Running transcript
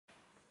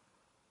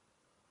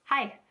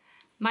Hi,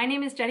 my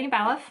name is Jenny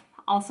Balliff,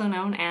 also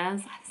known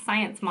as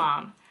Science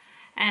Mom,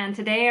 and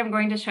today I'm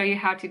going to show you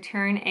how to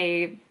turn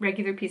a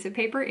regular piece of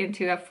paper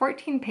into a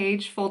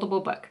 14-page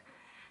foldable book.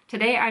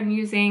 Today I'm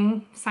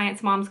using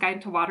Science Mom's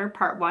Guide to Water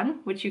Part 1,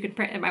 which you can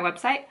print at my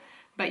website,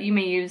 but you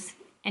may use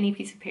any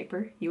piece of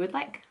paper you would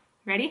like.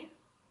 Ready?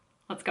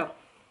 Let's go.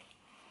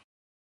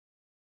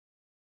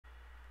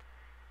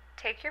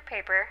 Take your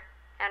paper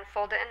and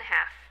fold it in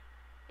half.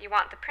 You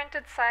want the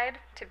printed side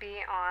to be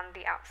on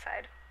the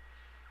outside.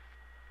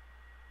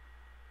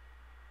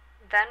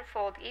 Then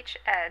fold each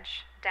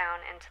edge down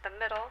into the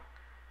middle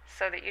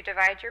so that you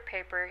divide your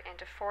paper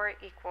into 4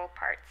 equal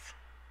parts.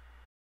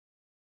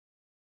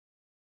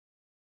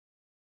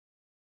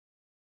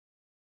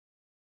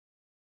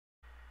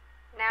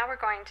 Now we're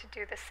going to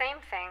do the same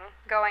thing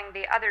going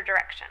the other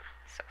direction.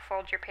 So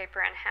fold your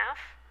paper in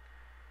half,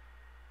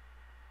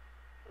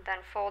 then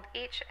fold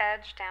each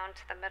edge down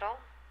to the middle.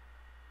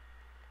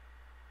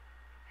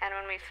 And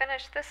when we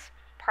finish this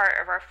part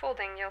of our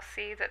folding, you'll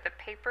see that the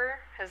paper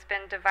has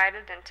been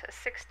divided into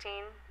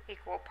 16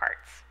 equal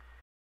parts.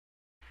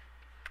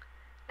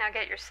 Now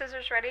get your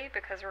scissors ready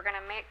because we're going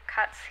to make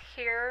cuts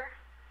here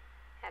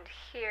and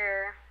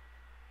here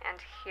and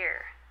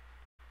here.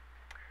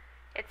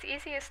 It's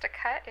easiest to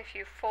cut if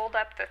you fold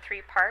up the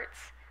 3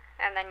 parts,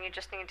 and then you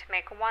just need to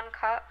make 1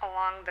 cut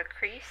along the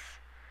crease.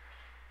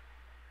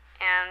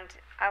 And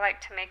I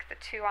like to make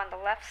the 2 on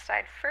the left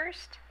side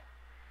first,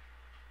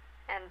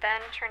 and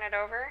then turn it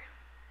over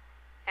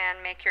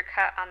and make your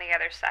cut on the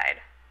other side.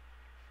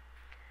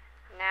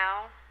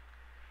 Now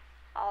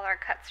all our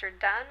cuts are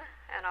done,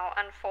 and I'll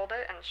unfold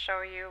it and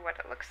show you what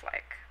it looks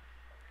like.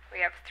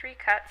 We have 3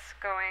 cuts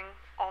going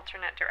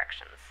alternate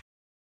directions.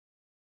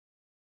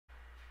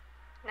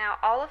 Now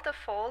all of the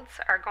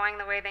folds are going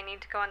the way they need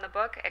to go in the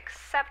book,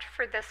 except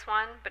for this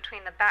one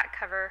between the back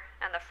cover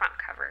and the front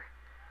cover.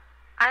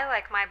 I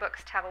like my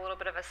books to have a little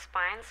bit of a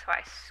spine, so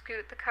I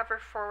scoot the cover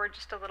forward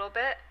just a little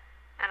bit,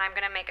 and I'm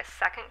going to make a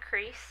second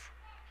crease.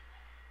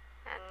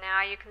 And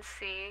now you can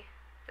see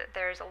that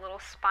there's a little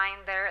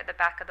spine there at the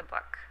back of the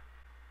book.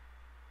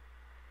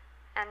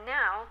 And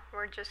now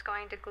we're just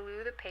going to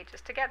glue the pages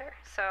together.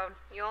 So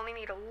you only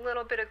need a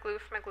little bit of glue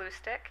from a glue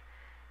stick,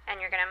 and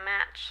you're going to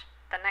match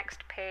the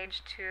next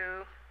page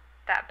to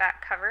that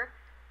back cover,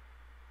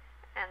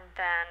 and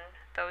then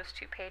those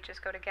 2 pages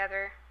go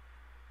together,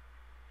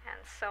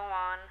 and so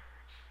on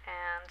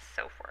and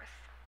so forth.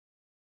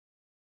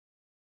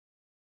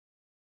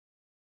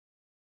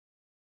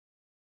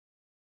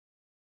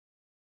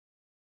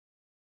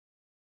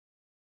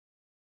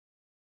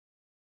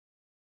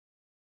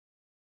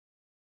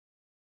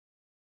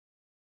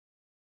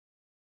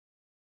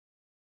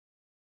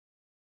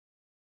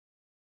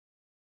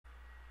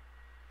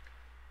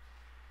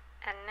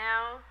 And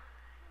now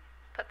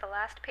put the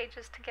last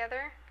pages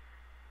together,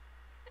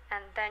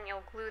 and then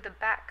you'll glue the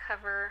back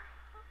cover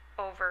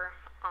over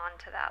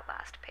onto that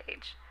last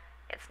page.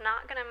 It's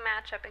not going to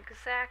match up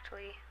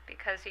exactly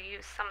because you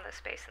use some of the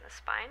space in the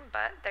spine,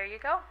 but there you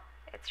go.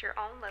 It's your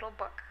own little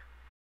book.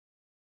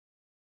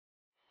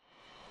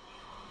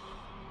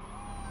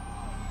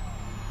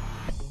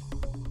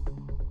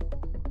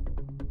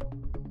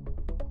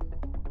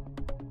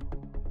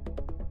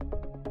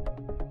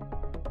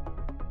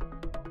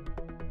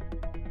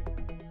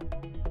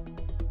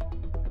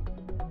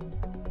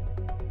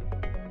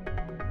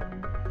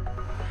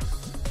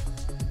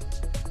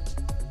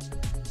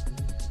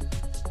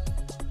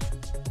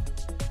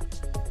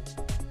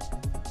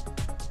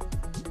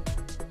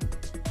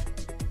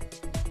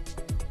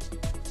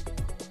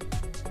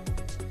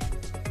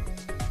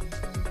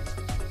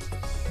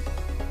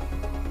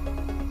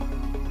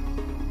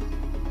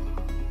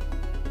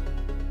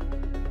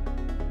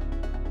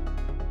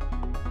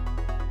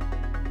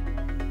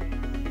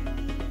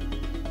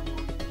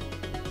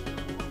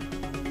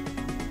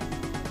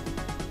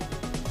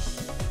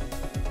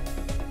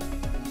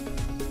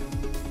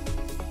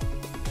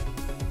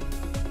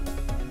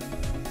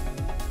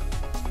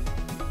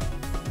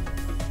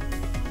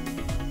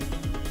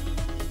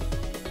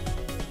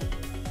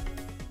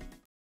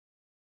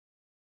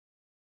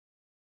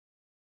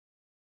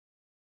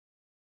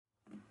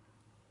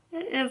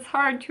 It is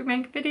hard to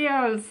make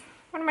videos.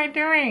 What am I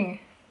doing?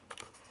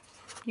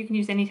 You can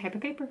use any type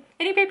of paper.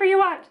 Any paper you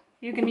want.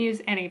 You can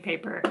use any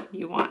paper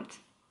you want.